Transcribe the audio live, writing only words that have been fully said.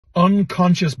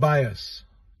Unconscious bias.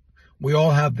 We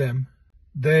all have them.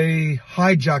 They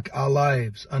hijack our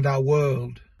lives and our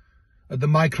world. At the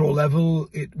micro level,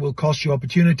 it will cost you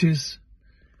opportunities,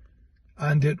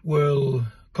 and it will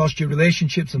cost you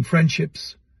relationships and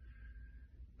friendships,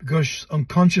 because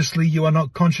unconsciously you are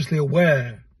not consciously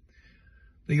aware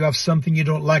that you have something you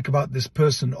don't like about this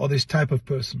person or this type of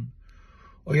person,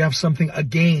 or you have something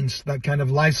against that kind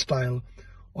of lifestyle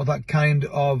or that kind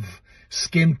of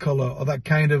skin color or that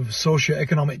kind of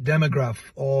socio-economic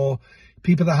demographic or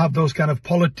people that have those kind of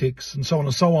politics and so on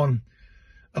and so on.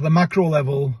 At the macro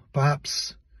level,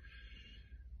 perhaps,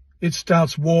 it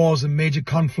starts wars and major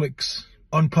conflicts.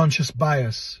 Unconscious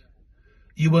bias.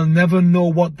 You will never know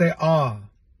what they are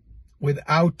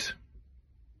without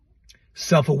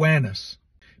self-awareness.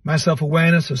 My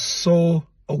self-awareness has so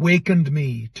awakened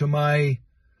me to my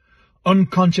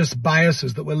unconscious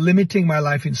biases that were limiting my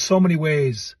life in so many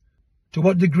ways. To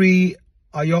what degree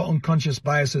are your unconscious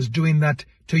biases doing that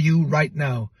to you right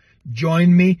now?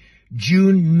 Join me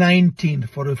June 19th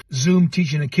for a Zoom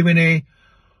teaching and Q&A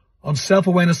on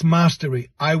self-awareness mastery.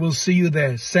 I will see you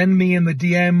there. Send me in the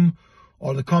DM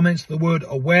or the comments the word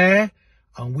aware,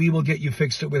 and we will get you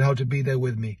fixed up with how to be there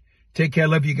with me. Take care.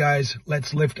 Love you guys.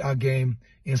 Let's lift our game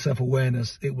in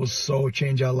self-awareness. It will so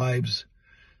change our lives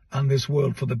and this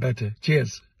world for the better.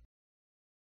 Cheers.